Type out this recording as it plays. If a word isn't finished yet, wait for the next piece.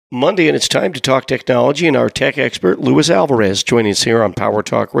Monday, and it's time to talk technology, and our tech expert, Luis Alvarez, joining us here on Power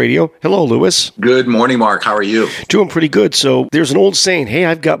Talk Radio. Hello, Luis. Good morning, Mark. How are you? Doing pretty good. So there's an old saying, hey,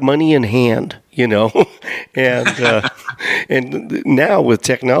 I've got money in hand, you know, and and now with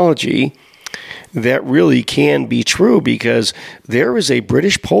technology, that really can be true because there is a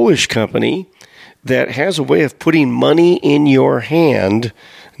British-Polish company that has a way of putting money in your hand,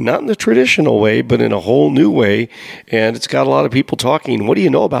 not in the traditional way, but in a whole new way. And it's got a lot of people talking. What do you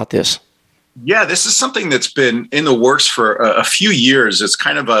know about this? Yeah, this is something that's been in the works for a few years. It's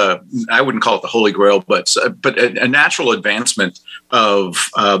kind of I wouldn't call it the Holy Grail, but a natural advancement of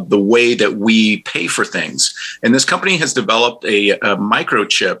the way that we pay for things. And this company has developed a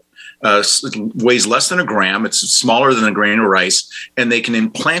microchip. Weighs less than a gram. It's smaller than a grain of rice, and they can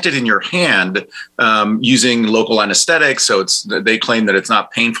implant it in your hand using local anesthetics. So they claim that it's not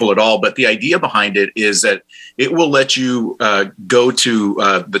painful at all. But the idea behind it is that it will let you go to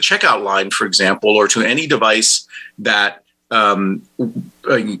the checkout line, for example, or to any device that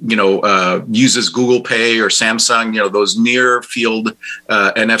uses Google Pay or Samsung. Those near field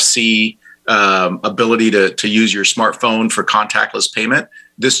NFC ability to use your smartphone for contactless payment.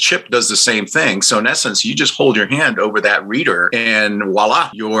 This chip does the same thing. So in essence, you just hold your hand over that reader and voila,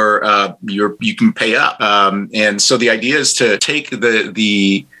 you can pay up. And so the idea is to take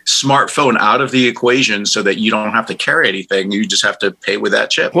the smartphone out of the equation so that you don't have to carry anything. You just have to pay with that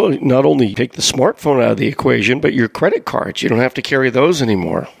chip. Well, not only take the smartphone out of the equation, but your credit cards. You don't have to carry those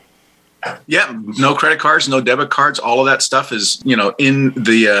anymore. Yeah, no credit cards, no debit cards. All of that stuff is, in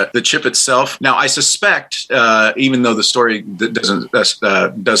the chip itself. Now, I suspect, even though the story doesn't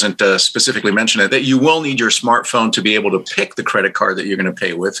specifically mention it, that you will need your smartphone to be able to pick the credit card that you're going to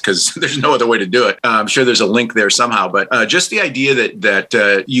pay with, because there's no other way to do it. I'm sure there's a link there somehow, but just the idea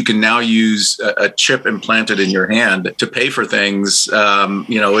that you can now use a chip implanted in your hand to pay for things.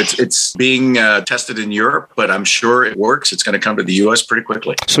 It's being tested in Europe, but I'm sure it works. It's going to come to the U.S. pretty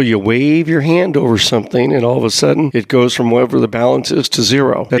quickly. So you wave your hand over something and all of a sudden it goes from whatever the balance is to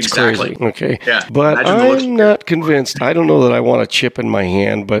zero. That's exactly crazy. Okay. Yeah. But I'm not convinced. I don't know that I want a chip in my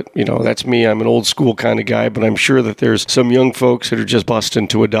hand, but that's me. I'm an old school kind of guy, but I'm sure that there's some young folks that are just busting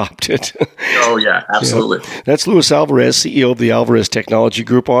to adopt it. Oh yeah, absolutely. That's Luis Alvarez, CEO of the Alvarez Technology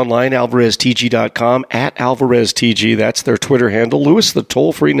Group, online, alvareztg.com, @AlvarezTG. That's their Twitter handle. Luis, the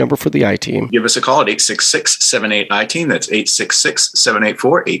toll-free number for the I-Team. Give us a call at 866-78-I-Team. That's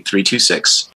 866-784-8326.